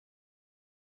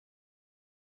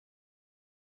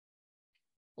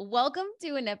Welcome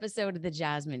to an episode of the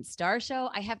Jasmine Star Show.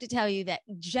 I have to tell you that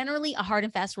generally a hard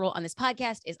and fast rule on this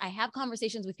podcast is I have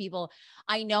conversations with people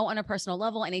I know on a personal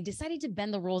level, and I decided to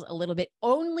bend the rules a little bit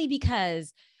only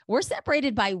because we're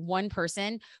separated by one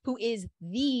person who is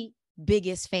the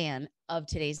biggest fan of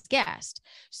today's guest.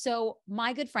 So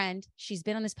my good friend, she's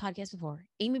been on this podcast before,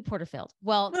 Amy Porterfield.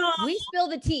 Well, we spill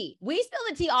the tea. We spill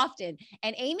the tea often.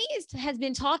 And Amy has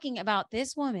been talking about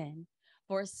this woman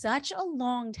for such a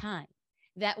long time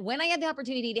that when I had the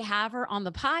opportunity to have her on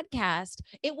the podcast,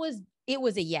 it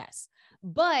was a yes.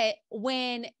 But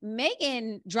when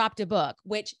Megan dropped a book,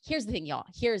 which here's the thing, y'all,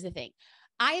 here's the thing.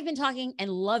 I have been talking and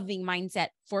loving mindset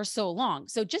for so long.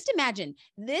 So just imagine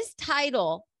this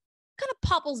title kind of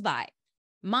popples by.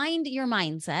 Mind your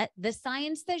mindset, the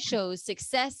science that shows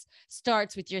success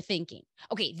starts with your thinking.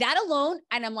 Okay, that alone,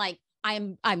 and I'm like,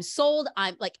 I'm sold.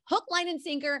 I'm like hook, line, and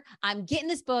sinker. I'm getting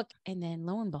this book. And then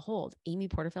lo and behold, Amy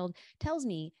Porterfield tells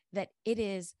me that it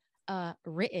is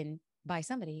written by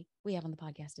somebody we have on the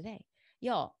podcast today.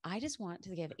 Y'all, I just want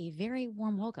to give a very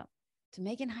warm welcome to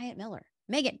Megan Hyatt Miller.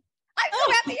 Megan, I'm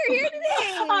so happy you're here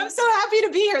today. I'm so happy to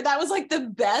be here. That was like the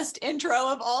best intro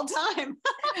of all time.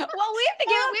 Well, we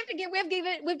have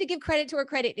to give credit to where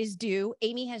credit is due.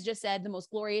 Amy has just said the most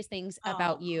glorious things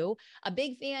about you. A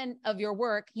big fan of your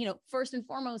work, first and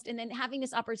foremost, and then having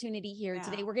this opportunity here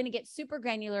today, we're going to get super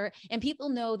granular, and people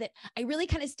know that I really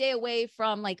kind of stay away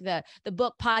from like the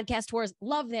book podcast tours,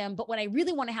 love them. But what I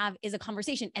really want to have is a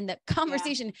conversation, and the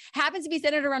conversation happens to be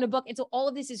centered around a book. And so all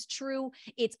of this is true.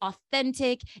 It's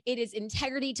authentic. It is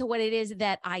integrity to what it is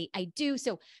that I do.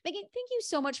 So Megan, thank you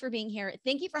so much for being here.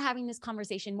 Thank you for having this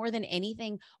conversation. More than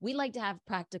anything, we like to have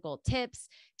practical tips,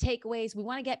 takeaways. We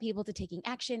want to get people to taking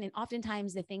action. And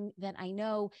oftentimes the thing that I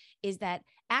know is that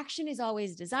action is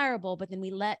always desirable, but then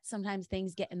we let sometimes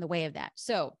things get in the way of that.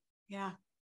 So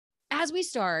as we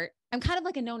start, I'm kind of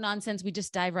like a no nonsense. We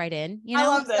just dive right in. I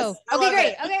love this. So, okay,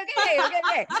 great.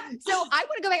 Okay. So I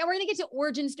want to go back and we're going to get to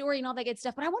origin story and all that good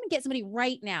stuff, but I want to get somebody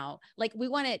right now. Like we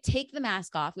want to take the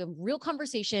mask off. We have a real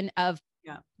conversation of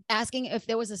asking if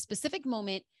there was a specific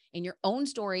moment in your own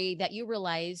story that you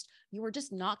realized you were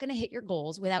just not going to hit your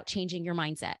goals without changing your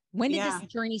mindset. When did this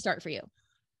journey start for you?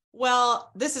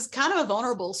 Well, this is kind of a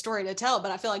vulnerable story to tell,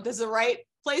 but I feel like this is the right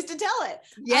place to tell it.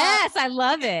 Yes, I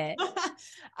love it.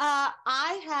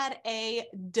 I had a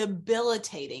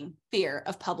debilitating fear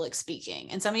of public speaking.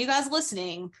 And some of you guys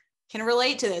listening can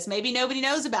relate to this. Maybe nobody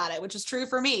knows about it, which is true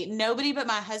for me. Nobody but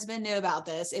my husband knew about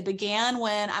this. It began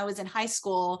when I was in high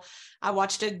school. I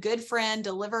watched a good friend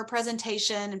deliver a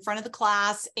presentation in front of the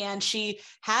class, and she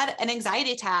had an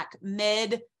anxiety attack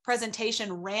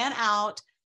mid-presentation, ran out,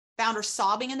 found her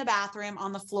sobbing in the bathroom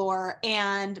on the floor.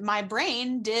 And my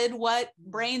brain did what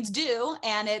brains do.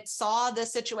 And it saw the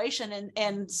situation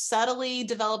and subtly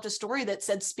developed a story that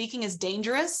said speaking is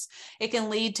dangerous. It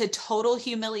can lead to total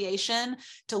humiliation,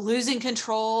 to losing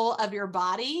control of your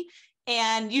body.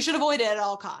 And you should avoid it at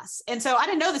all costs. And so I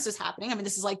didn't know this was happening. I mean,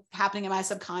 this is like happening in my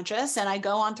subconscious, and I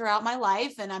go on throughout my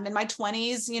life, and I'm in my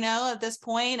 20s, at this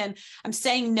point, and I'm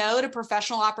saying no to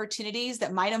professional opportunities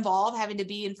that might involve having to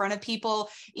be in front of people,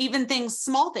 even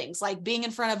small things like being in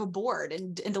front of a board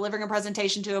and delivering a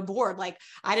presentation to a board. Like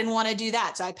I didn't want to do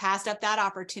that. So I passed up that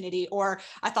opportunity. Or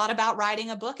I thought about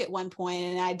writing a book at one point,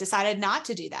 and I decided not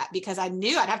to do that because I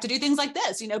knew I'd have to do things like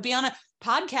this, be on a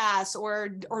podcast or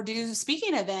do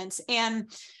speaking events.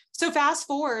 And so fast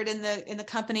forward in the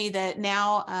company that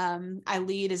now I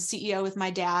lead as CEO with my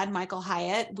dad, Michael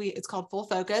Hyatt. It's called Full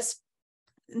Focus.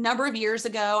 A number of years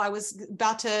ago, I was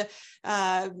about to,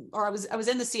 I was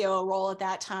in the COO role at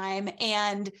that time.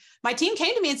 And my team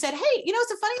came to me and said, hey, it's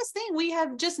the funniest thing. We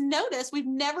have just noticed we've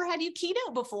never had you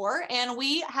keynote before. And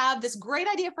we have this great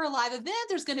idea for a live event.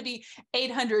 There's going to be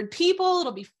 800 people.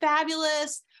 It'll be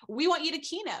fabulous. We want you to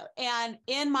keynote. And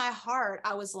in my heart,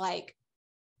 I was like,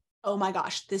 oh my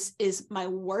gosh, this is my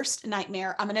worst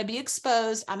nightmare. I'm going to be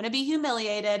exposed. I'm going to be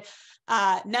humiliated.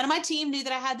 None of my team knew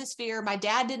that I had this fear. My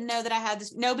dad didn't know that I had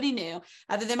this. Nobody knew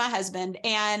other than my husband.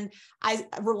 And I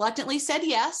reluctantly said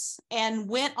yes and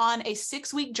went on a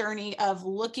 6-week journey of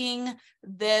looking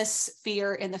this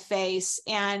fear in the face.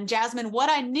 And Jasmine,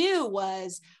 what I knew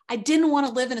was I didn't want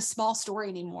to live in a small story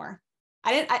anymore.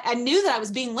 I knew that I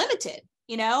was being limited.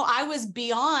 I was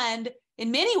beyond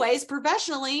in many ways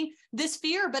professionally this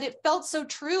fear, but it felt so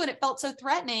true and it felt so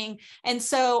threatening. And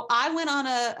so I went on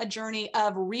a journey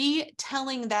of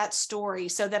retelling that story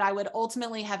so that I would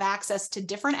ultimately have access to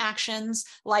different actions,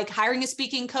 like hiring a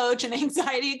speaking coach, an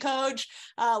anxiety coach,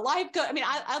 life coach. I mean,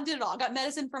 I did it all. I got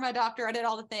medicine from my doctor. I did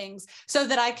all the things so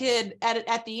that I could,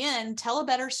 at the end, tell a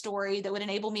better story that would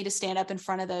enable me to stand up in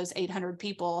front of those 800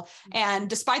 people. And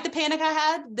despite the panic I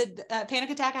had, the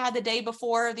panic attack I had the day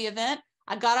before the event,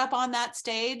 I got up on that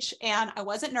stage and I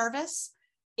wasn't nervous.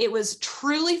 It was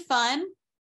truly fun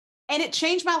and it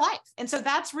changed my life. And so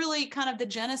that's really kind of the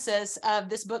genesis of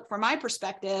this book from my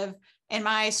perspective and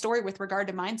my story with regard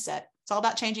to mindset. It's all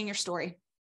about changing your story.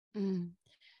 Mm.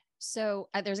 So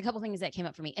there's a couple things that came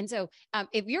up for me. And so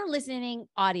if you're listening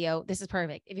audio, this is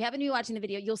perfect. If you happen to be watching the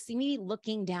video, you'll see me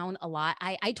looking down a lot.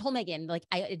 I told Megan, like,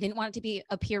 I didn't want it to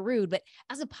appear rude, but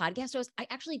as a podcast host, I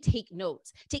actually take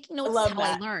notes. Taking notes is how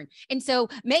I learn. And so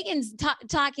Megan's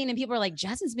talking and people are like,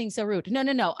 Jasmine's being so rude.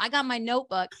 No. I got my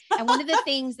notebook. And one of the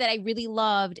things that I really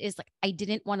loved is like, I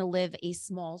didn't want to live a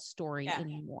small story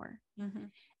anymore. Mm-hmm.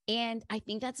 And I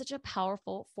think that's such a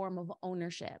powerful form of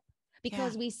ownership.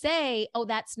 Because we say, oh,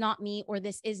 that's not me, or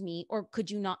this is me, or could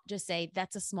you not just say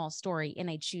that's a small story and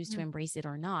I choose to embrace it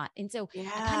or not? And so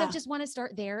I kind of just want to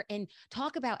start there and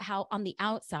talk about how on the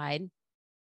outside,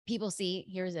 people see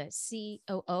here's a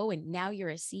COO and now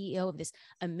you're a CEO of this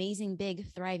amazing, big,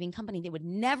 thriving company. They would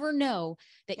never know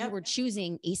that you were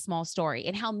choosing a small story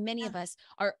and how many of us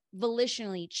are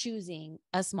volitionally choosing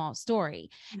a small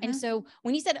story. Mm-hmm. And so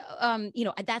when you said,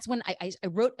 that's when I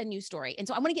wrote a new story. And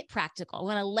so I want to get practical. I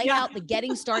want to lay out the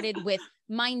getting started with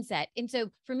mindset. And so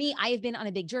for me, I have been on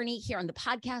a big journey here on the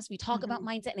podcast. We talk about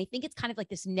mindset, and I think it's kind of like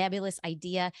this nebulous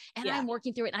idea, and I'm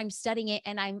working through it and I'm studying it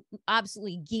and I'm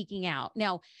absolutely geeking out.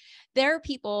 Now, there are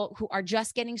people who are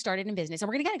just getting started in business, and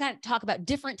we're going to kind of talk about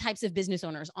different types of business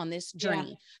owners on this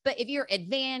journey. But if you're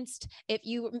advanced, if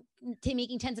you're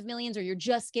making tens of millions, or you're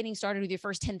just getting started with your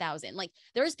first 10,000, like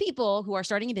there's people who are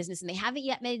starting a business and they haven't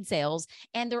yet made sales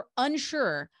and they're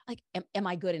unsure, like, am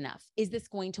I good enough? Is this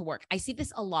going to work? I see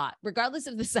this a lot, regardless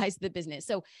of the size of the business.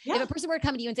 So if a person were to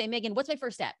come to you and say, Megan, what's my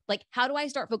first step? Like, how do I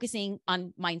start focusing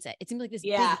on mindset? It seems like this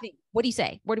big thing. What do you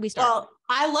say? Where do we start? Well,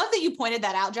 I love that you pointed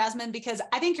that out, Jasmine, because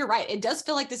I think you're right. It does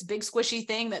feel like this big squishy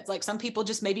thing that's like some people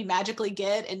just maybe magically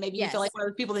get, and maybe you feel like one of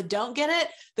the people that don't get it.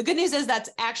 The good news is that's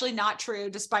actually not true,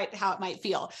 despite how it might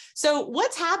feel. So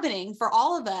what's happening for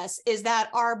all of us is that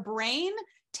our brain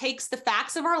takes the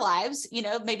facts of our lives,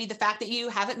 maybe the fact that you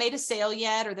haven't made a sale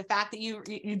yet, or the fact that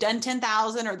you've done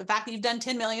 10,000, or the fact that you've done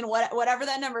 10 million, whatever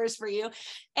that number is for you.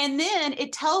 And then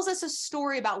it tells us a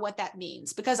story about what that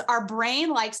means, because our brain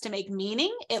likes to make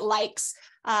meaning. It likes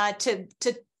to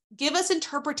give us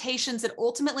interpretations that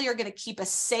ultimately are going to keep us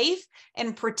safe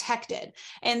and protected.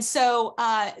 And so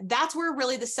that's where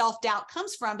really the self-doubt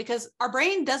comes from, because our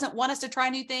brain doesn't want us to try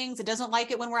new things. It doesn't like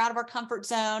it when we're out of our comfort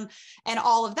zone and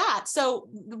all of that. So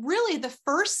really the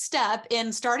first step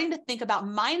in starting to think about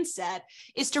mindset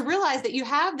is to realize that you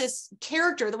have this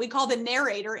character that we call the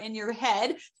narrator in your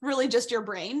head, really just your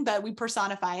brain, but we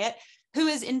personify it, who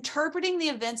is interpreting the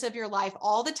events of your life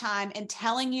all the time and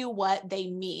telling you what they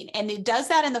mean. And it does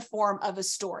that in the form of a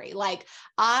story. Like,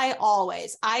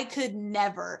 I could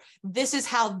never, this is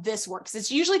how this works.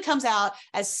 It usually comes out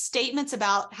as statements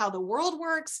about how the world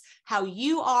works, how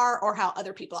you are, or how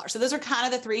other people are. So those are kind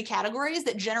of the three categories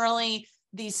that generally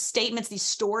these statements, these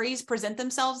stories present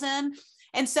themselves in.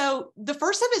 And so the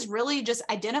first step is really just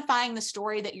identifying the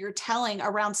story that you're telling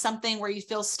around something where you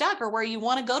feel stuck or where you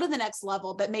want to go to the next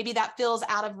level, but maybe that feels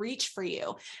out of reach for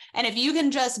you. And if you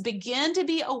can just begin to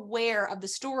be aware of the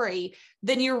story,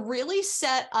 then you're really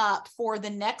set up for the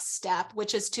next step,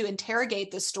 which is to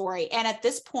interrogate the story. And at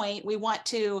this point, we want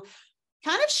to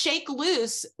kind of shake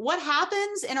loose what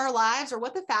happens in our lives or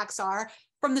what the facts are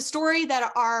from the story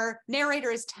that our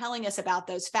narrator is telling us about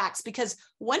those facts. Because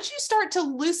once you start to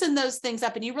loosen those things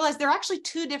up and you realize they're actually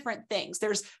two different things,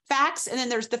 there's facts and then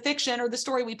there's the fiction or the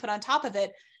story we put on top of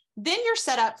it, then you're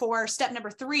set up for step number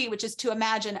 3, which is to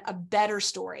imagine a better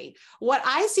story. What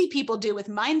I see people do with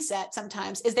mindset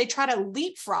sometimes is they try to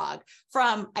leapfrog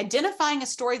from identifying a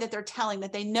story that they're telling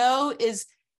that they know is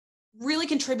really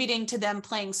contributing to them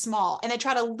playing small. And they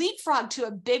try to leapfrog to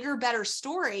a bigger, better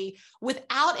story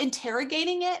without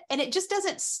interrogating it. And it just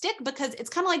doesn't stick, because it's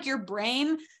kind of like your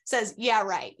brain says, yeah,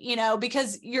 right.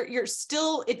 Because you're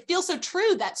still, it feels so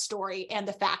true, that story and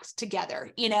the facts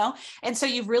together, And so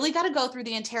you've really got to go through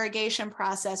the interrogation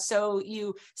process. So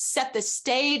you set the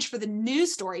stage for the new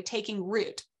story taking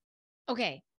root.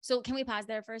 Okay. So can we pause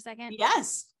there for a second?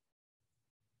 Yes.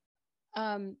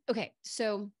 Okay.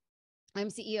 So I'm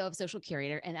CEO of Social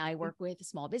Curator, and I work with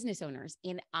small business owners.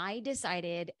 And I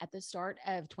decided at the start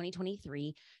of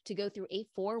 2023 to go through a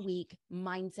 4-week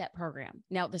mindset program.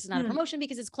 Now, this is not a promotion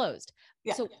because it's closed.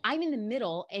 Yeah. So I'm in the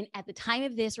middle. And at the time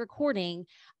of this recording,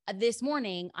 this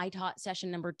morning, I taught session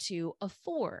number 2 of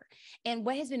 4. And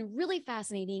what has been really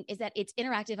fascinating is that it's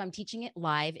interactive. I'm teaching it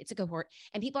live. It's a cohort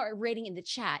and people are rating in the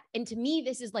chat. And to me,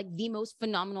 this is like the most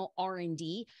phenomenal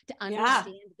R&D to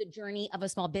understand the journey of a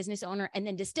small business owner and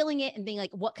then distilling it and being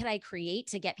like, what could I create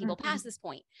to get people past this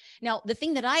point? Now, the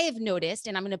thing that I have noticed,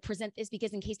 and I'm going to present this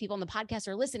because in case people on the podcast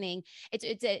are listening,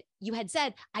 you had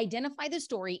said, identify the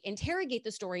story, interrogate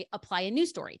the story, apply a new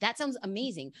story. That sounds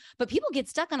amazing. But people get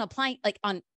stuck on applying, like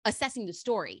on assessing the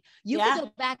story. You can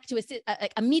go back to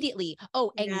immediately.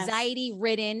 Oh, anxiety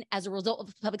ridden as a result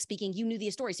of public speaking. You knew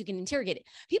the story, so you can interrogate it.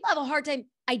 People have a hard time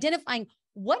identifying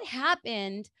what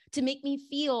happened to make me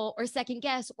feel or second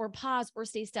guess or pause or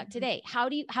stay stuck today. How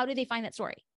do they find that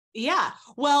story? Yeah.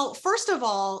 Well, first of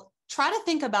all, try to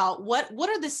think about what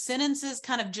are the sentences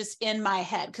kind of just in my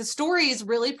head, because stories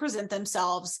really present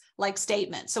themselves like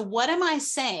statements. So what am I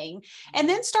saying? And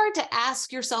then start to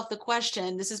ask yourself the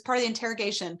question, this is part of the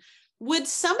interrogation. Would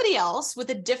somebody else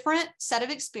with a different set of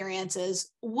experiences,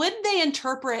 would they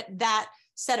interpret that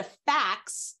set of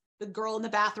facts, the girl in the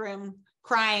bathroom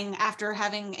crying after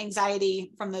having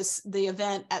anxiety from the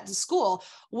event at the school,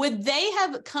 would they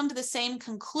have come to the same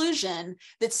conclusion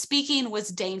that speaking was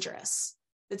dangerous,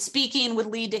 that speaking would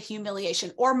lead to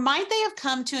humiliation? Or might they have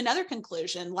come to another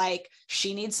conclusion, like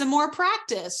she needs some more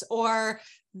practice, or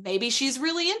maybe she's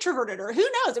really introverted, or who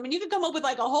knows? I mean, you could come up with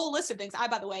like a whole list of things. I,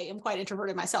 by the way, am quite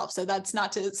introverted myself. So that's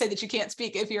not to say that you can't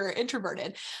speak if you're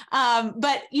introverted.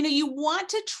 But, you want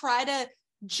to try to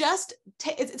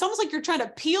it's almost like you're trying to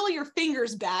peel your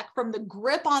fingers back from the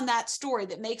grip on that story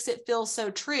that makes it feel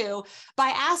so true by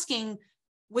asking,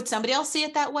 would somebody else see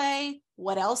it that way?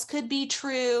 What else could be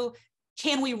true?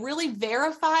 Can we really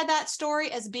verify that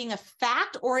story as being a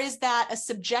fact, or is that a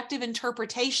subjective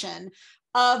interpretation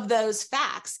of those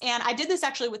facts? And I did this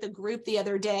actually with a group the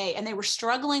other day, and they were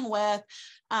struggling with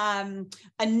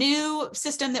a new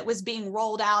system that was being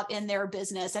rolled out in their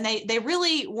business. And they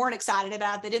really weren't excited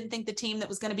about it. They didn't think the team that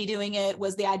was going to be doing it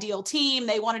was the ideal team.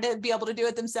 They wanted to be able to do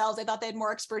it themselves. They thought they had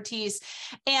more expertise.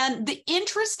 And the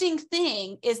interesting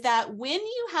thing is that when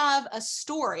you have a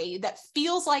story that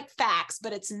feels like facts,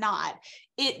 but it's not,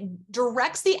 it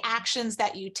directs the actions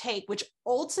that you take, which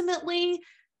ultimately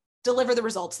deliver the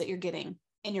results that you're getting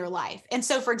in your life. And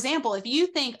so, for example, if you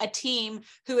think a team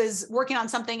who is working on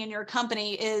something in your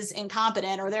company is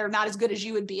incompetent or they're not as good as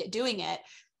you would be at doing it,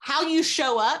 how you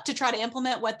show up to try to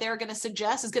implement what they're going to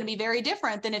suggest is going to be very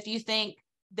different than if you think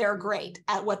they're great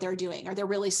at what they're doing or they're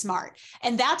really smart.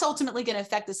 And that's ultimately going to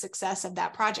affect the success of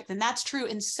that project. And that's true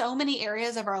in so many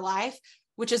areas of our life,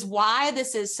 which is why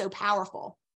this is so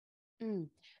powerful.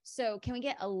 So can we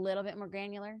get a little bit more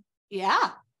granular? Yeah.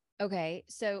 Okay.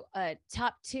 So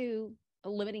top 2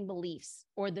 limiting beliefs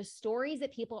or the stories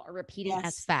that people are repeating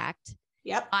as fact.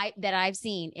 Yep. That I've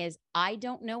seen is I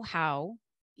don't know how.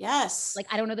 Yes. Like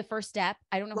I don't know the first step.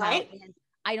 I don't know how. And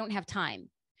I don't have time.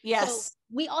 Yes. So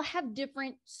we all have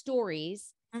different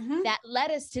stories that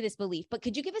led us to this belief. But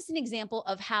could you give us an example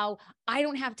of how I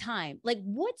don't have time? Like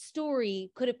what story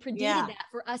could have predated that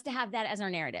for us to have that as our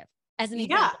narrative? As an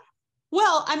example.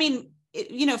 Well, I mean,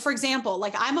 for example,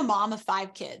 like I'm a mom of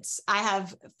 5 kids. I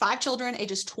have 5 children,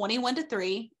 ages 21 to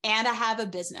 3, and I have a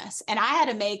business. And I had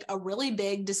to make a really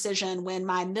big decision when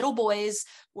my middle boys,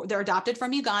 they're adopted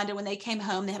from Uganda. When they came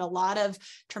home, they had a lot of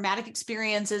traumatic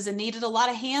experiences and needed a lot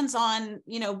of hands-on,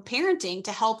 parenting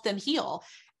to help them heal.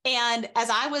 And as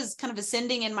I was kind of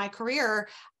ascending in my career,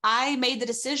 I made the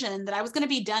decision that I was going to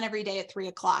be done every day at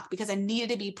 3:00 because I needed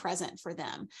to be present for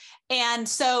them. And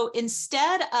so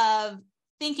instead of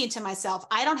thinking to myself,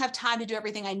 I don't have time to do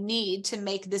everything I need to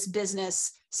make this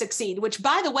business succeed, which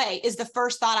by the way, is the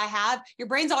first thought I have. Your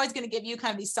brain's always going to give you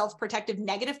kind of these self-protective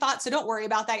negative thoughts. So don't worry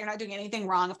about that. You're not doing anything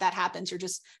wrong. If that happens, you're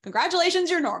just, congratulations,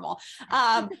 you're normal.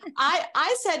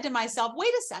 I said to myself,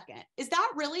 wait a second, is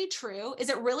that really true? Is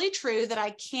it really true that I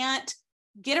can't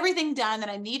get everything done that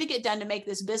I need to get done to make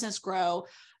this business grow?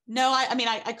 No,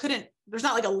 I couldn't, there's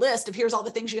not like a list of here's all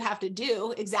the things you have to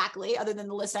do exactly, other than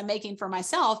the list I'm making for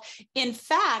myself. In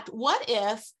fact, what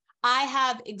if I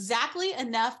have exactly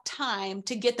enough time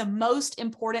to get the most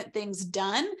important things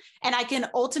done, and I can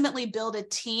ultimately build a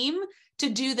team to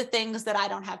do the things that I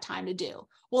don't have time to do?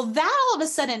 Well, that all of a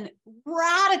sudden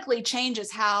radically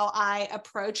changes how I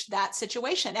approached that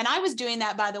situation. And I was doing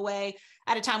that, by the way,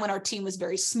 at a time when our team was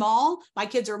very small. My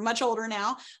kids are much older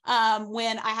now,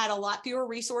 when I had a lot fewer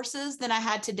resources than I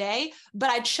had today, but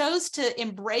I chose to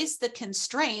embrace the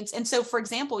constraints. And so, for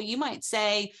example, you might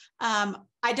say,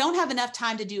 I don't have enough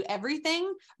time to do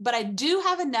everything, but I do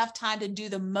have enough time to do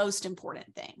the most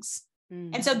important things.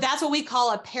 And so that's what we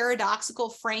call a paradoxical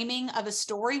framing of a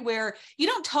story, where you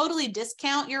don't totally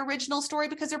discount your original story,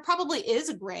 because there probably is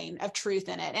a grain of truth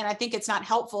in it. And I think it's not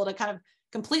helpful to kind of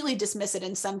completely dismiss it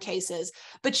in some cases,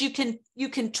 but you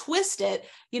can twist it.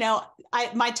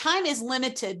 My time is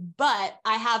limited, but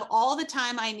I have all the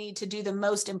time I need to do the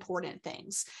most important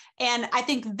things. And I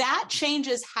think that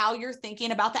changes how you're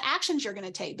thinking about the actions you're going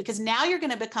to take, because now you're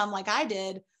going to become, like I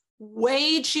did,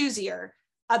 way choosier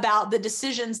about the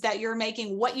decisions that you're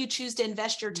making, what you choose to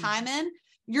invest your time in.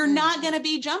 You're not going to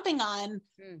be jumping on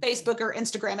Facebook or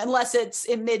Instagram unless it's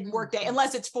in mid-workday,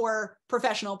 unless it's for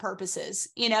professional purposes.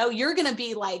 You're going to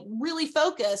be like really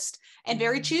focused and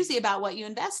very choosy about what you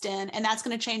invest in, and that's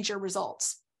going to change your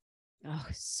results. Oh,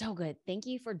 so good. Thank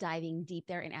you for diving deep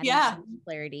there and adding some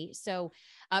clarity. So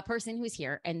a person who's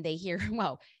here and they hear,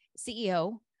 well,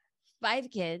 CEO, 5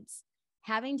 kids,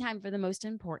 having time for the most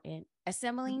important,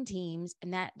 assembling teams.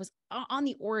 And that was on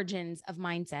the origins of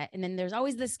mindset. And then there's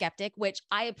always the skeptic, which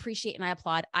I appreciate and I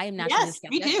applaud. I am naturally a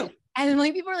skeptic. Me too. And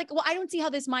like people are like, well, I don't see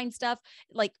how this mind stuff,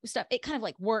 it kind of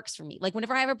like works for me. Like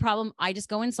whenever I have a problem, I just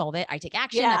go and solve it. I take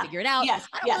action, I figure it out. I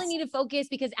don't really need to focus,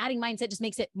 because adding mindset just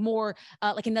makes it more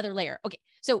like another layer. Okay.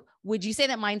 So would you say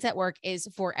that mindset work is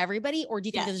for everybody, or do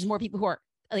you think there's more people who are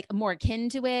like more akin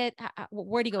to it?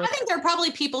 Where do you go with I think there are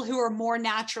probably people who are more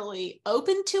naturally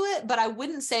open to it, but I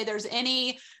wouldn't say there's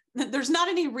not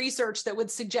any research that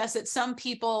would suggest that some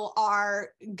people are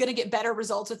going to get better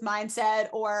results with mindset,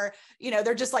 or,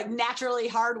 they're just like naturally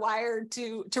hardwired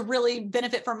to really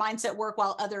benefit from mindset work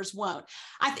while others won't.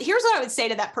 Here's what I would say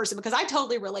to that person, because I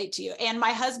totally relate to you. And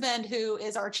my husband, who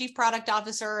is our chief product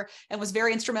officer and was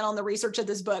very instrumental in the research of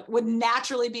this book, would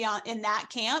naturally be in that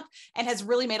camp, and has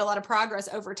really made a lot of progress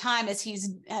over time as he's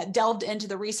delved into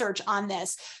the research on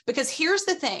this. Because here's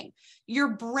the thing, your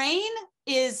brain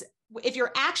is, if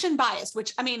you're action biased,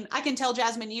 which I can tell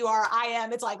Jasmine, you are, I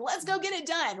am, it's like, let's go get it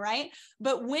done. Right.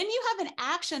 But when you have an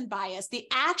action bias, the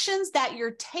actions that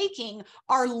you're taking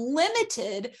are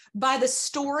limited by the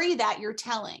story that you're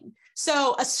telling.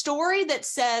 So a story that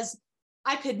says,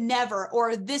 I could never,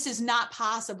 or this is not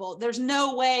possible. There's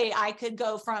no way I could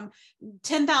go from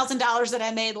 $10,000 that I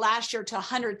made last year to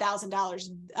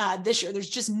 $100,000 this year.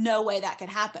 There's just no way that could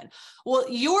happen. Well,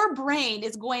 your brain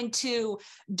is going to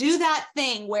do that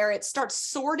thing where it starts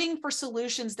sorting for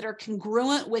solutions that are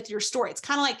congruent with your story. It's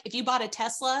kind of like if you bought a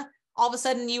Tesla, all of a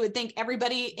sudden you would think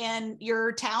everybody in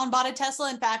your town bought a Tesla.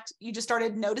 In fact, you just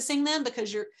started noticing them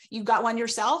because you've got one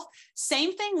yourself.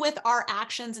 Same thing with our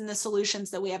actions and the solutions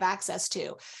that we have access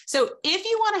to. So if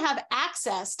you want to have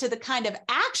access to the kind of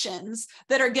actions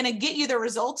that are going to get you the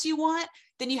results you want,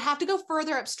 then you have to go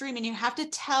further upstream, and you have to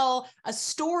tell a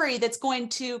story that's going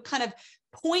to kind of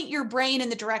point your brain in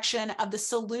the direction of the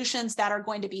solutions that are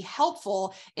going to be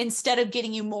helpful, instead of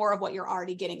getting you more of what you're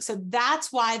already getting. So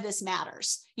that's why this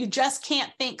matters. You just can't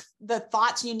think the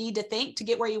thoughts you need to think to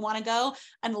get where you want to go,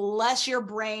 unless your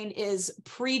brain is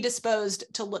predisposed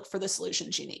to look for the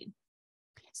solutions you need.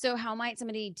 So how might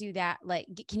somebody do that? Like,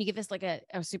 can you give us like a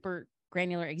super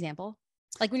granular example?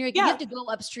 Like when you're like, you have to go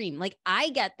upstream. Like I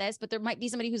get this, but there might be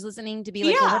somebody who's listening to be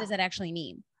like, well, what does that actually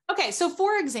mean? Okay. So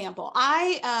for example,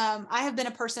 I have been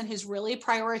a person who's really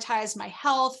prioritized my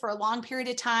health for a long period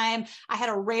of time. I had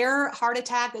a rare heart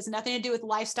attack. That's nothing to do with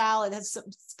lifestyle. It has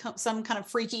some kind of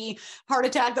freaky heart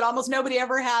attack that almost nobody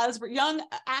ever has. For young,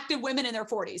 active women in their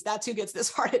 40s, that's who gets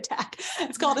this heart attack.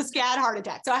 It's called a SCAD heart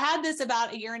attack. So I had this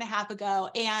about 1.5 years ago,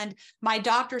 and my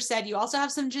doctor said, you also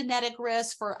have some genetic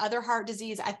risks for other heart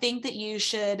disease. I think that you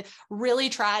should really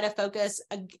try to focus,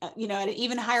 at an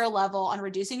even higher level on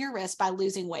reducing your risk by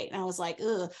losing weight. And I was like,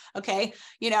 okay,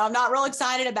 I'm not real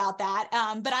excited about that.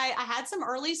 But I had some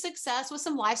early success with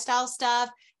some lifestyle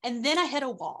stuff. And then I hit a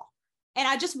wall, and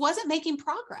I just wasn't making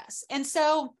progress. And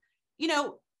so,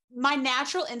 my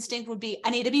natural instinct would be, I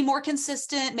need to be more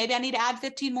consistent. Maybe I need to add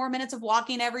 15 more minutes of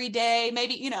walking every day.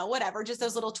 Maybe, whatever, just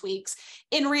those little tweaks.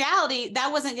 In reality,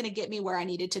 that wasn't going to get me where I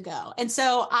needed to go. And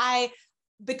so I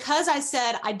because I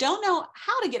said, I don't know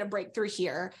how to get a breakthrough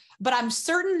here, but I'm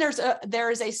certain there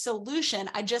is a solution.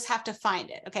 I just have to find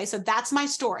it. Okay. So that's my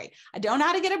story. I don't know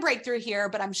how to get a breakthrough here,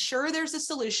 but I'm sure there's a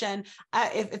solution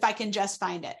if I can just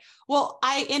find it. Well,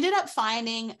 I ended up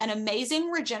finding an amazing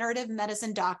regenerative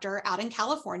medicine doctor out in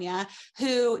California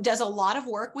who does a lot of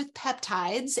work with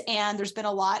peptides. And there's been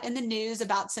a lot in the news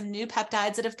about some new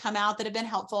peptides that have come out that have been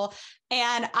helpful.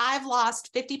 And I've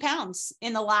lost 50 pounds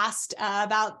in the last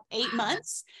about 8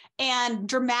 months and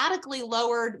dramatically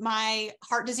lowered my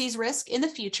heart disease risk in the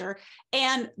future.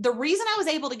 And the reason I was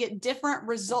able to get different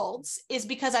results is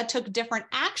because I took different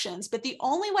actions. But the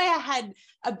only way I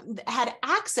had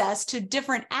access to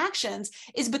different actions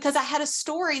is because I had a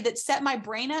story that set my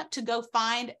brain up to go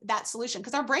find that solution.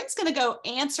 Because our brain's going to go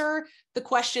answer the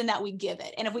question that we give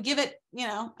it. And if we give it,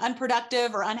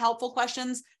 unproductive or unhelpful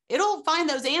questions, it'll find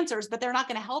those answers, but they're not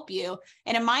going to help you.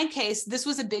 And in my case, this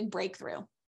was a big breakthrough.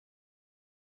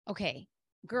 Okay,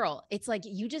 girl, it's like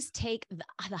you just take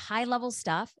the high level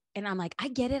stuff and I'm like, I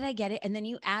get it. And then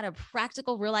you add a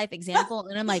practical real life example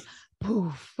and I'm like,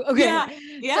 poof. Okay.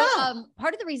 Yeah. So,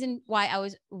 part of the reason why I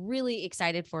was really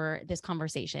excited for this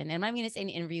conversation, and I'm going to say an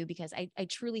interview because I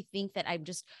truly think that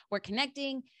we're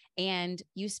connecting and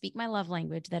you speak my love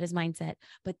language, that is mindset,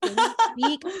 but then you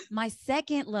speak my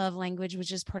second love language,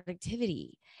 which is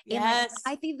productivity. Yes.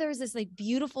 And I think there's this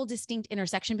beautiful, distinct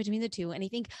intersection between the two. And I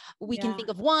think we can think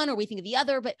of one or we think of the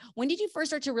other, but when did you first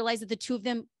start to realize that the two of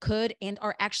them could and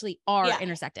are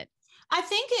intersected? I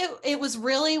think it was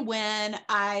really when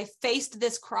I faced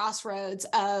this crossroads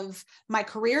of my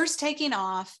career's taking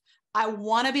off. I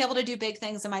want to be able to do big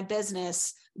things in my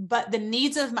business, but the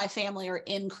needs of my family are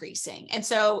increasing. And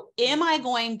so am I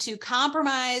going to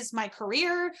compromise my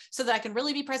career so that I can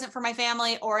really be present for my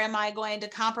family? Or am I going to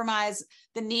compromise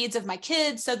the needs of my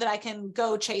kids so that I can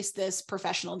go chase this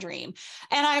professional dream?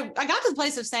 And I got to the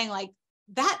place of saying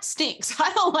that stinks.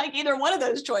 I don't like either one of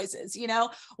those choices.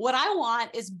 What I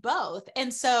want is both.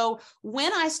 And so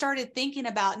when I started thinking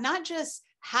about not just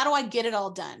how do I get it all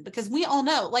done, because we all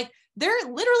know there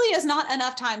literally is not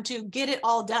enough time to get it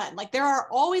all done. There are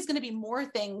always going to be more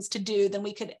things to do than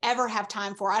we could ever have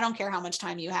time for. I don't care how much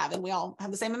time you have. And we all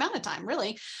have the same amount of time,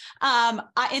 really.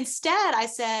 Instead, I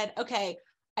said, okay,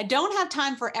 I don't have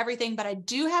time for everything, but I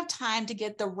do have time to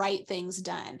get the right things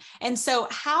done. And so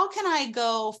how can I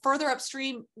go further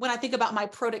upstream when I think about my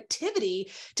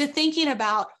productivity to thinking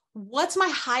about what's my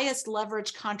highest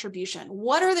leverage contribution?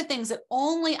 What are the things that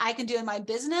only I can do in my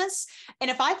business? And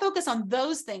if I focus on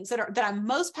those things that I'm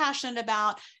most passionate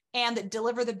about and that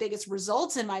deliver the biggest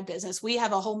results in my business, we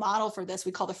have a whole model for this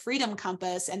we call the Freedom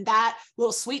Compass. And that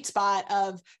little sweet spot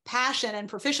of passion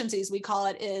and proficiencies, we call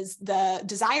it, is the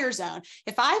desire zone.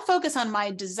 If I focus on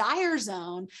my desire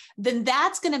zone, then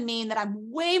that's going to mean that I'm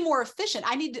way more efficient.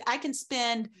 I can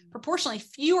spend proportionally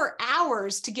fewer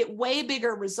hours to get way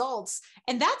bigger results.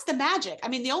 And that's the magic. I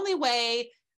mean, the only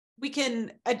way we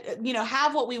can,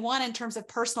 have what we want in terms of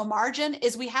personal margin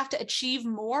is we have to achieve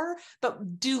more,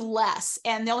 but do less.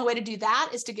 And the only way to do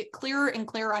that is to get clearer and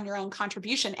clearer on your own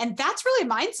contribution. And that's really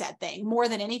a mindset thing more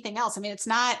than anything else. I mean, it's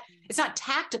not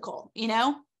tactical,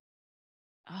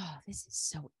 Oh, this is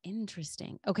so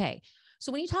interesting. Okay.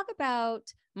 So when you talk about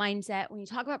mindset, when you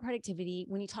talk about productivity,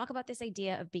 when you talk about this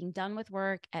idea of being done with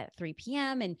work at 3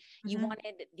 p.m. and you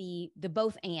wanted the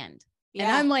both and. Yeah.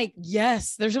 And I'm like,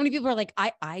 yes, there's so many people who are like,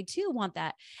 I too want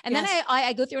that. And then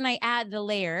I go through and I add the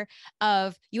layer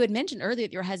of, you had mentioned earlier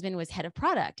that your husband was head of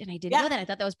product. And I didn't know that. I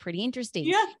thought that was pretty interesting.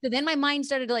 Yeah. So then my mind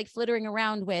started flittering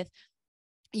around with,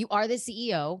 you are the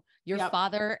CEO. Your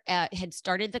father had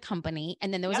started the company,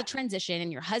 and then there was a transition,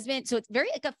 and your husband. So it's very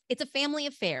it's a family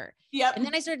affair. Yep. And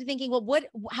then I started thinking, well,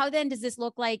 how then does this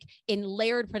look like in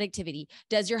layered productivity?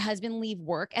 Does your husband leave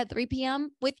work at 3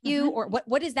 p.m. with you, or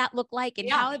what does that look like? And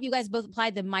how have you guys both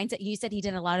applied the mindset? You said he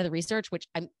did a lot of the research, which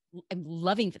I'm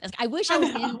loving for this. I wish I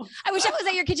was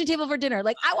at your kitchen table for dinner.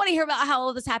 I want to hear about how all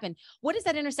of this happened. What is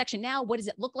that intersection now? What does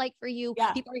it look like for you?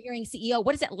 Yeah. People are hearing CEO.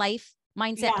 What does that life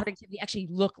mindset productivity actually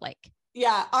look like?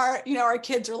 Yeah. Our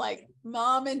kids are like,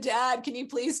 Mom and Dad, can you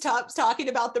please stop talking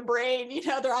about the brain?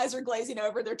 Their eyes are glazing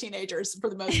over. They're teenagers for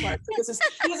the most part. So this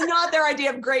is not their idea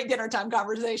of great dinner time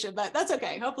conversation, but that's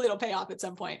okay. Hopefully it'll pay off at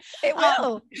some point. It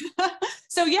will.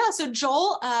 So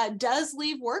Joel does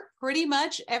leave work pretty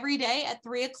much every day at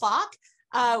 3 o'clock.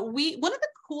 One of the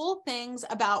cool things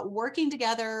about working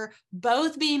together,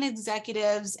 both being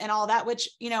executives and all that, which,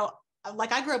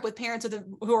 I grew up with parents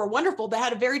who are wonderful, but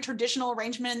had a very traditional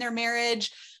arrangement in their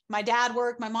marriage. my dad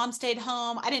worked, my mom stayed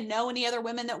home. I didn't know any other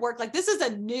women that worked. Like, this is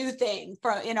a new thing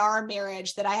in our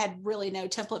marriage that I had really no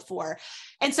template for.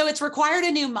 And so it's required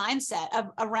a new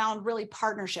mindset around really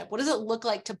partnership. What does it look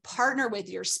like to partner with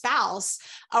your spouse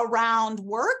around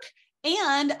work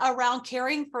and around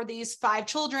caring for these 5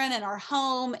 children and our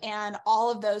home and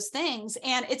all of those things?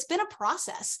 And it's been a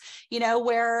process,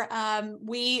 where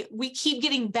we keep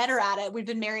getting better at it. We've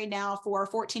been married now for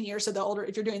 14 years. So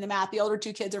if you're doing the math, the older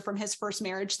 2 kids are from his first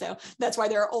marriage. So that's why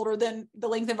they're older than the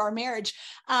length of our marriage.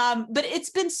 But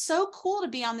it's been so cool to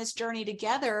be on this journey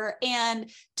together and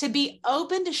to be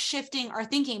open to shifting our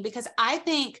thinking, because I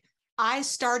think I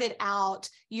started out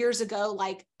years ago,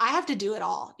 like, I have to do it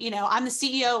all. I'm the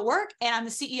CEO at work and I'm the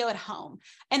CEO at home.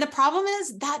 And the problem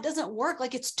is that doesn't work.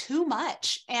 Like, it's too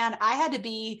much. And I had to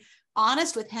be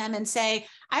honest with him and say,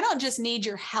 I don't just need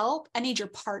your help. I need your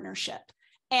partnership.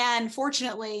 And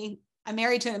fortunately, I'm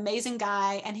married to an amazing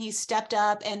guy, and he stepped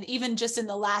up. And even just in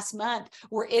the last month,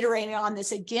 we're iterating on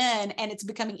this again, and it's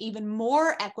becoming even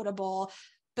more equitable.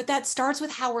 But that starts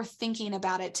with how we're thinking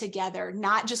about it together,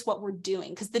 not just what we're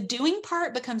doing, because the doing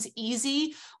part becomes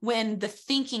easy when the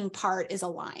thinking part is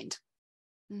aligned.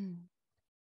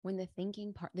 When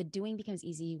the doing becomes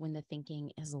easy when the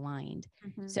thinking is aligned.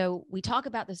 Mm-hmm. So we talk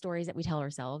about the stories that we tell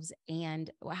ourselves,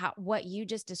 and what you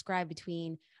just described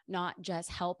between not just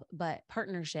help, but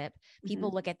partnership. People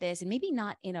look at this, and maybe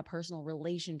not in a personal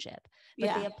relationship,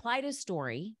 but they apply to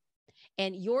story.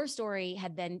 And your story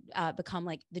had then become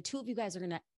like the 2 of you guys are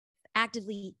going to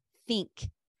actively think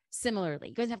similarly.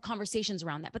 You guys have conversations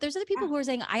around that. But there's other people who are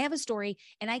saying, I have a story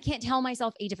and I can't tell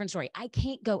myself a different story. I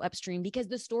can't go upstream because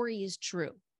the story is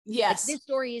true. Yes. Like, this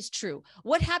story is true.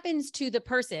 What happens to the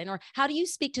person, or how do you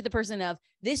speak to the person of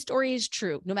this story is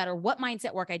true? No matter what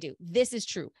mindset work I do, this is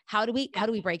true. How do we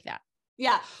break that?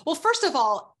 Yeah. Well, first of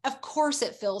all, of course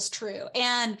it feels true.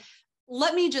 And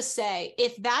let me just say,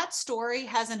 if that story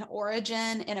has an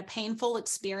origin in a painful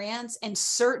experience, and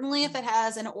certainly if it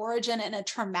has an origin in a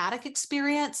traumatic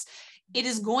experience, it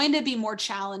is going to be more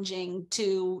challenging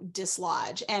to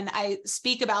dislodge. And I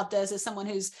speak about this as someone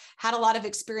who's had a lot of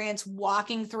experience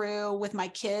walking through with my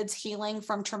kids, healing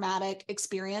from traumatic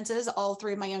experiences. All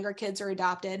 3 of my younger kids are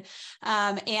adopted.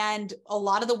 And a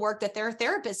lot of the work that their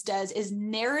therapist does is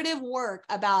narrative work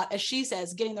about, as she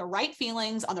says, getting the right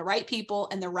feelings on the right people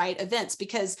and the right events,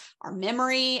 because our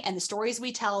memory and the stories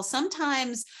we tell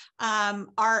sometimes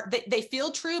they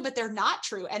feel true, but they're not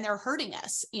true, and they're hurting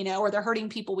us, or they're hurting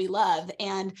people we love.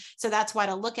 And so that's why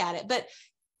to look at it. But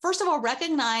first of all,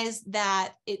 recognize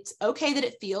that it's okay that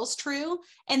it feels true,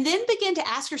 and then begin to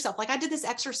ask yourself, like I did this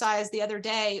exercise the other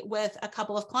day with a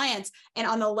couple of clients, and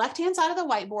on the left-hand side of the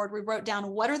whiteboard, we wrote down,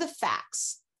 what are the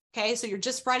facts? Okay. So you're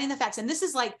just writing the facts. And this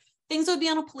is like things that would be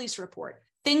on a police report,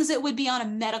 things that would be on a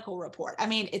medical report. I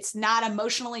mean, it's not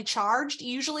emotionally charged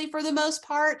usually for the most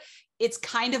part. It's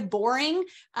kind of boring.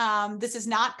 This is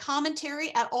not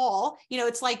commentary at all.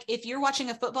 It's like if you're watching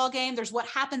a football game, there's what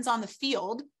happens on the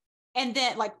field. And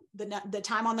then like the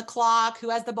time on the clock, who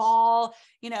has the ball,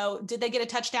 did they get a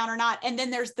touchdown or not? And then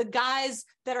there's the guys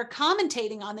that are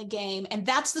commentating on the game. And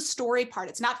that's the story part.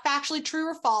 It's not factually true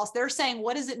or false. They're saying,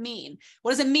 what does it mean?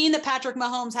 What does it mean that Patrick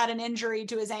Mahomes had an injury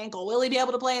to his ankle? Will he be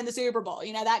able to play in the Super Bowl?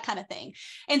 That kind of thing.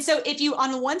 And so if you,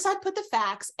 on one side, put the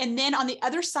facts, and then on the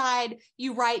other side,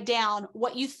 you write down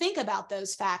what you think about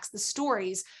those facts, the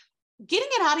stories, getting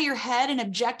it out of your head and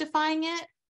objectifying it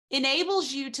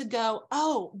enables you to go,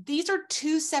 oh, these are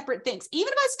 2 separate things.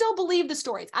 Even if I still believe the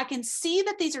stories, I can see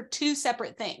that these are 2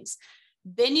 separate things.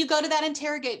 Then you go to that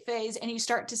interrogate phase and you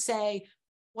start to say,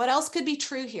 what else could be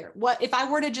true here? What if I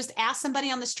were to just ask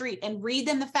somebody on the street and read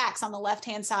them the facts on the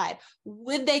left-hand side?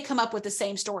 Would they come up with the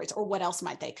same stories, or what else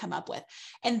might they come up with?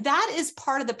 And that is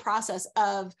part of the process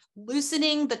of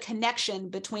loosening the connection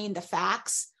between the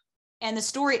facts and the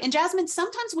story. And Jasmine,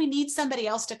 sometimes we need somebody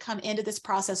else to come into this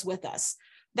process with us.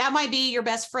 That might be your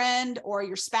best friend or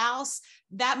your spouse.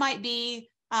 That might be,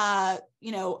 a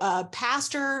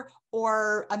pastor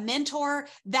or a mentor.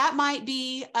 That might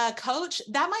be a coach.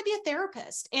 That might be a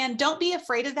therapist. And don't be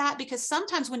afraid of that, because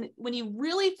sometimes when you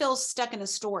really feel stuck in a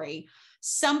story,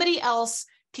 somebody else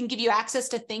can give you access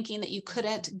to thinking that you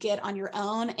couldn't get on your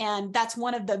own. And that's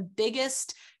one of the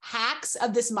biggest hacks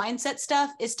of this mindset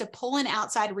stuff, is to pull in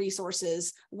outside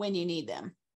resources when you need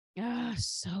them. Oh,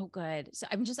 so good. So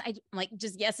I'm like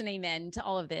yes and amen to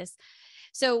all of this.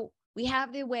 So we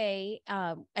have the way,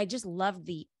 I just love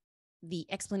the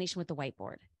explanation with the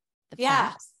whiteboard, the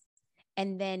facts.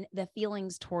 and then the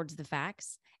feelings towards the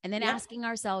facts, and then Yep. asking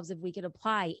ourselves if we could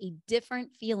apply a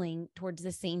different feeling towards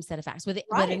the same set of facts. Would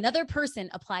Right. another person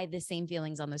apply the same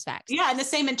feelings on those facts? Yeah. And the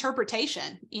same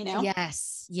interpretation, you know?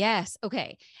 Yes. Yes.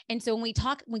 Okay. And so when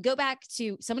we go back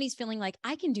to somebody's feeling like,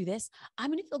 I can do this,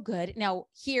 I'm going to feel good. Now,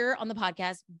 here on the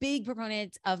podcast, big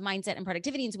proponents of mindset and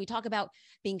productivity. And so we talk about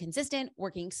being consistent,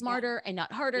 working smarter and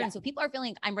not harder. Yeah. And so people are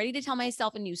feeling, I'm ready to tell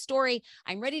myself a new story.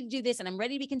 I'm ready to do this, and I'm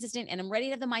ready to be consistent, and I'm ready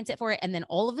to have the mindset for it. And then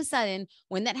all of a sudden,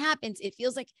 when that happens, it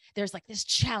feels like there's like this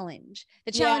challenge.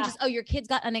 The challenge is, oh, your kids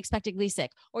got unexpectedly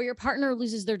sick, or your partner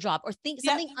loses their job, or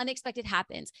something unexpected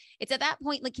happens. It's at that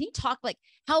point, like, can you talk like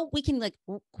how we can like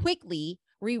quickly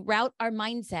reroute our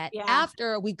mindset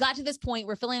after we got to this point,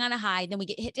 we're feeling on a high, then we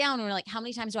get hit down and we're like, how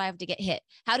many times do I have to get hit?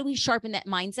 How do we sharpen that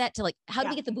mindset to like, how do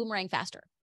we get the boomerang faster?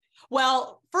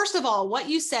 Well, first of all, what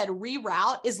you said,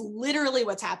 reroute, is literally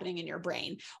what's happening in your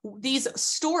brain. These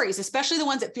stories, especially the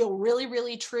ones that feel really,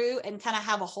 really true and kind of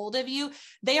have a hold of you,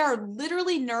 they are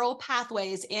literally neural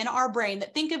pathways in our brain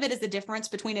that think of it as the difference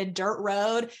between a dirt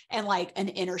road and like an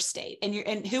interstate.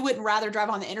 And who wouldn't rather drive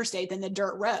on the interstate than the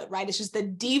dirt road, right? It's just the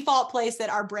default place that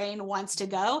our brain wants to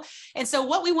go. And so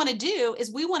what we want to do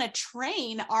is we want to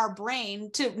train our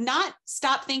brain to not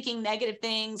stop thinking negative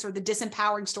things or the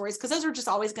disempowering stories, because those are just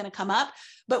always going to come up.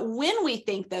 But when we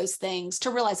think those things, to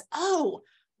realize, oh,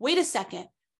 wait a second,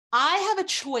 I have a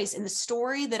choice in the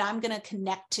story that I'm going to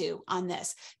connect to on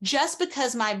this. Just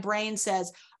because my brain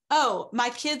says, oh, my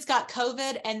kids got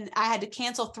COVID and I had to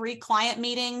cancel 3 client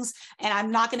meetings and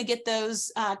I'm not going to get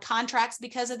those contracts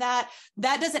because of that,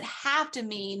 that doesn't have to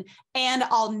mean, and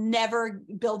I'll never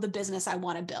build the business I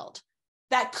want to build.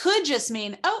 That could just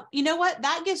mean, oh, you know what?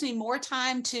 That gives me more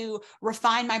time to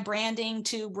refine my branding,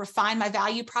 to refine my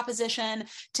value proposition,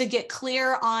 to get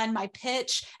clear on my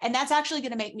pitch. And that's actually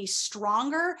going to make me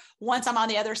stronger once I'm on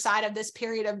the other side of this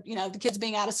period of, you know, the kids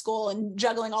being out of school and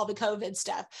juggling all the COVID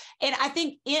stuff. And I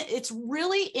think it's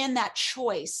really in that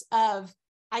choice of,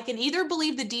 I can either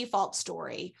believe the default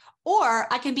story,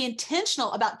 or I can be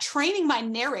intentional about training my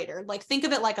narrator. Like, think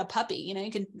of it like a puppy. You know,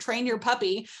 you can train your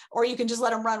puppy, or you can just let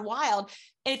them run wild.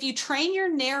 And if you train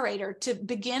your narrator to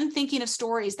begin thinking of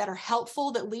stories that are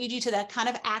helpful, that lead you to that kind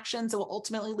of actions that will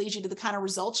ultimately lead you to the kind of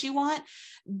results you want,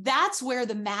 that's where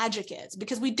the magic is,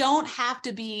 because we don't have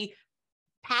to be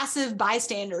passive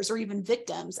bystanders or even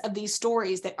victims of these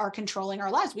stories that are controlling our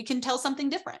lives. We can tell something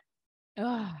different.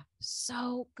 Oh,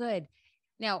 so good.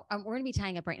 Now, we're going to be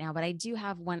tying up right now, but I do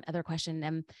have one other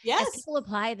question. Yes. As people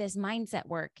apply this mindset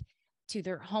work to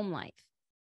their home life,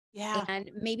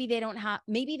 and maybe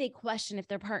they question if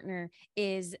their partner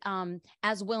is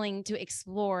as willing to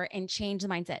explore and change the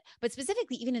mindset, but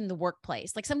specifically even in the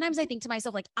workplace. Like, sometimes I think to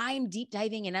myself, like, I'm deep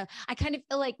diving and I kind of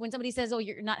feel like when somebody says, oh,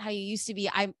 you're not how you used to be,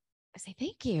 I say,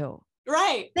 thank you.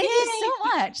 Right. Thank you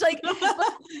so much. Like,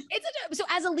 so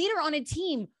as a leader on a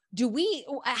team, do we,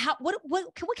 what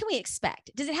can we expect?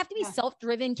 Does it have to be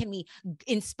self-driven? Can we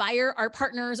inspire our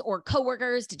partners or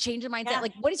coworkers to change their mindset?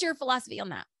 Like, what is your philosophy on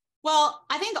that? Well,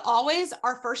 I think always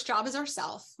our first job is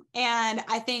ourselves. And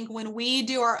I think when we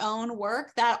do our own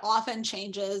work, that often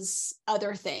changes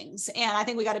other things. And I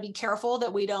think we got to be careful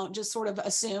that we don't just sort of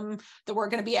assume that we're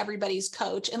going to be everybody's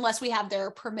coach unless we have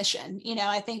their permission. You know,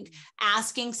 I think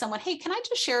asking someone, hey, can I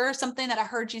just share something that I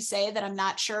heard you say that I'm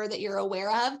not sure that you're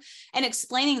aware of, and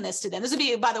explaining this to them. This would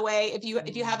be, by the way, if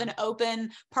you have an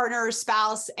open partner or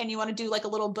spouse and you want to do like a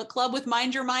little book club with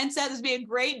Mind Your Mindset, this would be a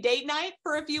great date night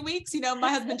for a few weeks. You know, my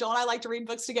husband, Joel, and I like to read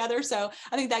books together. So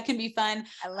I think that can be fun.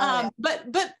 I love it.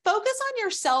 But focus on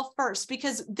yourself first,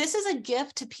 because this is a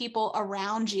gift to people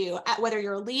around you, whether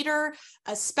you're a leader,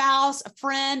 a spouse, a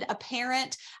friend, a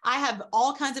parent. I have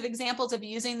all kinds of examples of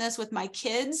using this with my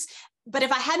kids. But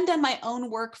if I hadn't done my own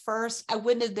work first, I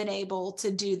wouldn't have been able to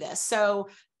do this. So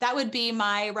that would be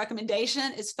my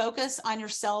recommendation, is focus on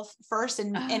yourself first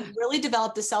and really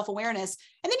develop the self-awareness.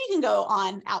 And then you can go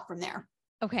on out from there.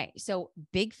 Okay. So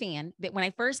big fan. But when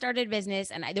I first started business,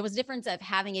 and there was a difference of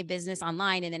having a business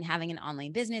online and then having an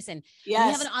online business. And when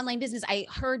you have an online business, I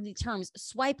heard the terms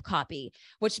swipe copy,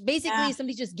 which basically is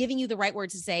somebody just giving you the right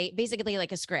words to say, basically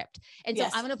like a script. And so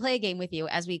I'm going to play a game with you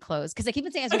as we close, because I keep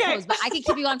on saying as we close, but I can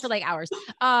keep you on for like hours.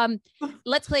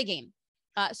 Let's play a game.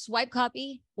 Swipe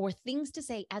copy, or things to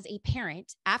say as a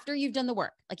parent after you've done the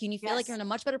work. Like, you feel like you're in a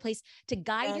much better place to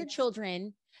guide your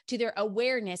children to their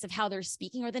awareness of how they're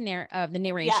speaking, or the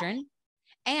narration,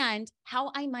 and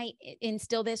how I might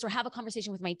instill this or have a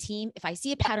conversation with my team if I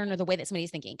see a pattern or the way that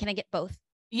somebody's thinking. Can I get both?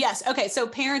 Yes. Okay. So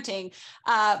parenting,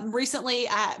 recently,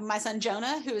 my son,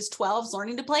 Jonah, who is 12, is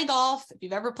learning to play golf. If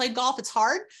you've ever played golf, it's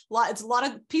hard. It's a lot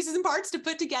of pieces and parts to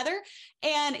put together.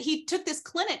 And he took this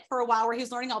clinic for a while where he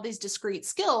was learning all these discrete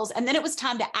skills. And then it was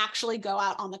time to actually go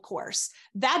out on the course.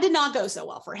 That did not go so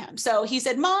well for him. So he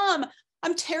said, Mom,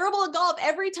 I'm terrible at golf.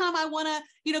 Every time I want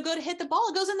to, go to hit the ball,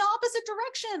 it goes in the opposite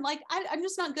direction. Like I'm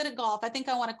just not good at golf. I think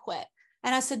I want to quit.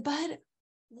 And I said, Bud,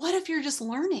 what if you're just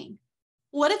learning?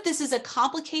 What if this is a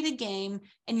complicated game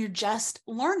and you're just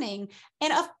learning?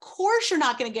 And of course, you're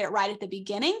not going to get it right at the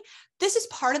beginning. This is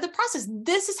part of the process.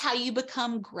 This is how you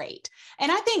become great.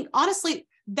 And I think, honestly,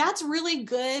 that's really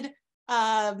good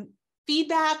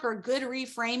feedback or good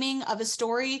reframing of a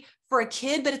story for a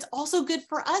kid, but it's also good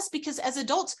for us because as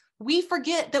adults, we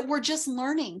forget that we're just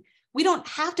learning. We don't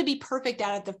have to be perfect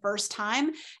at it the first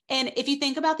time. And if you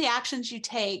think about the actions you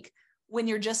take when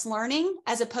you're just learning,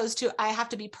 as opposed to, I have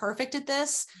to be perfect at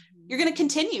this, you're going to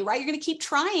continue, right? You're going to keep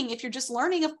trying. If you're just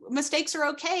learning, if mistakes are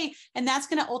okay. And that's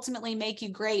going to ultimately make you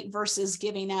great versus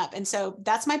giving up. And so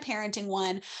that's my parenting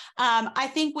one. I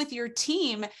think with your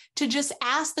team to just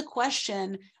ask the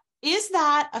question, is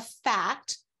that a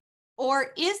fact? Or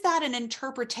is that an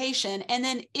interpretation? And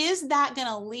then is that going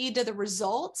to lead to the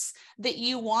results that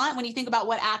you want when you think about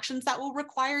what actions that will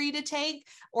require you to take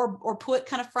or put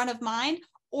kind of front of mind?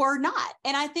 Or not.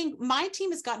 And I think my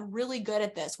team has gotten really good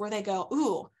at this, where they go,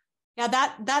 ooh, yeah,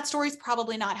 that story is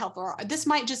probably not helpful. Or this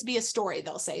might just be a story,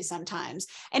 they'll say sometimes.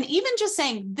 And even just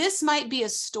saying this might be a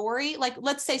story, like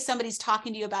let's say somebody's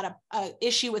talking to you about a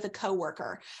issue with a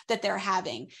coworker that they're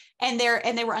having, and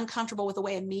they were uncomfortable with the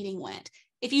way a meeting went.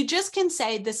 If you just can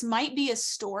say this might be a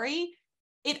story,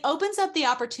 it opens up the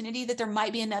opportunity that there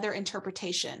might be another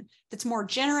interpretation that's more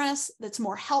generous, that's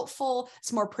more helpful,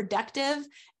 it's more productive.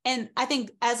 And I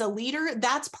think as a leader,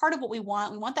 that's part of what we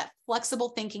want. We want that flexible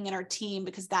thinking in our team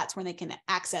because that's when they can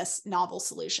access novel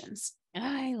solutions.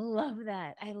 I love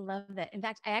that. I love that. In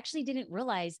fact, I actually didn't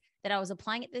realize that I was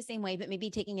applying it the same way, but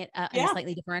maybe taking it in a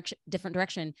slightly different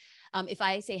direction. If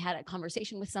I say had a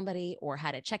conversation with somebody or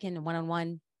had a check-in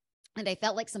one-on-one and I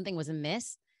felt like something was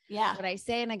amiss, what I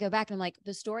say, and I go back and I'm like,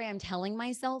 the story I'm telling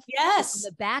myself, yes, on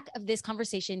the back of this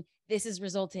conversation, this has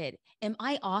resulted. Am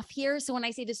I off here? So when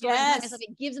I say the story, I'm telling myself,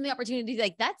 it gives them the opportunity to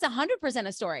like, that's 100%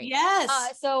 a story. Yes.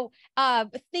 Thank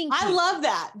you. I love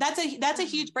that. That's a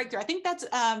huge breakthrough. I think that's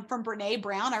from Brene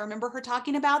Brown. I remember her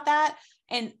talking about that.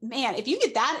 And man, if you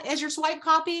get that as your swipe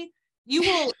copy,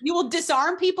 you will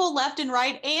disarm people left and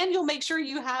right, and you'll make sure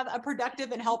you have a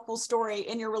productive and helpful story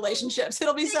in your relationships.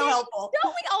 It'll be so helpful.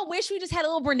 Don't we all wish we just had a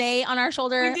little Brene on our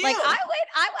shoulder? Like I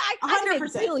can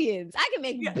make billions. I can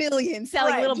make billions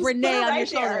selling little Brene on your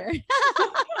shoulder.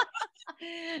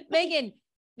 Megan,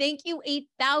 thank you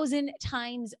 8,000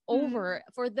 times over.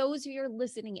 For those who are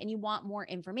listening and you want more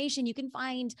information, you can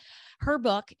find her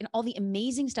book and all the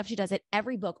amazing stuff she does at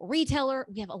Every Book Retailer.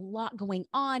 We have a lot going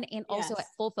on, and also at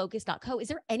fullfocus.co. Is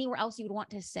there anywhere else you would want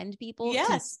to send people?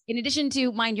 Yes. In addition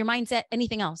to Mind Your Mindset,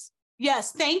 anything else?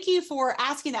 Yes. Thank you for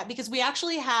asking that, because we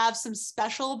actually have some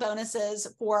special bonuses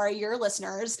for your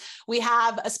listeners. We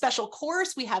have a special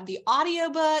course, we have the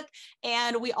audiobook,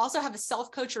 and we also have a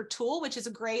self-coacher tool, which is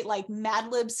a great like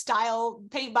Mad Lib style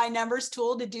paint by numbers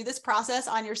tool to do this process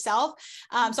on yourself.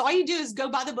 So all you do is go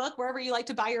buy the book wherever you like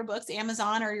to buy your books,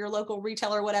 Amazon or your local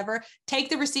retailer or whatever. Take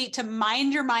the receipt to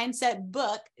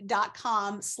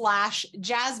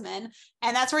mindyourmindsetbook.com/Jasmine.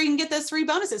 And that's where you can get those 3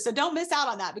 bonuses. So don't miss out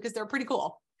on that because they're pretty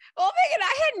cool. Well, Megan,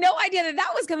 I had no idea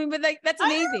that was coming, but like, that's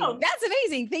amazing. That's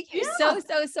amazing. Thank you so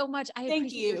much. I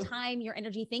appreciate your time, your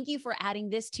energy. Thank you for adding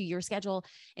this to your schedule.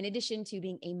 In addition to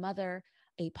being a mother,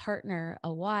 a partner,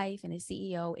 a wife, and a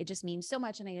CEO, it just means so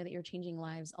much. And I know that you're changing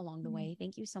lives along the way.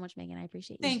 Thank you so much, Megan. I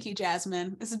appreciate you. Thank you,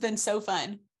 Jasmine. This has been so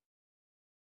fun.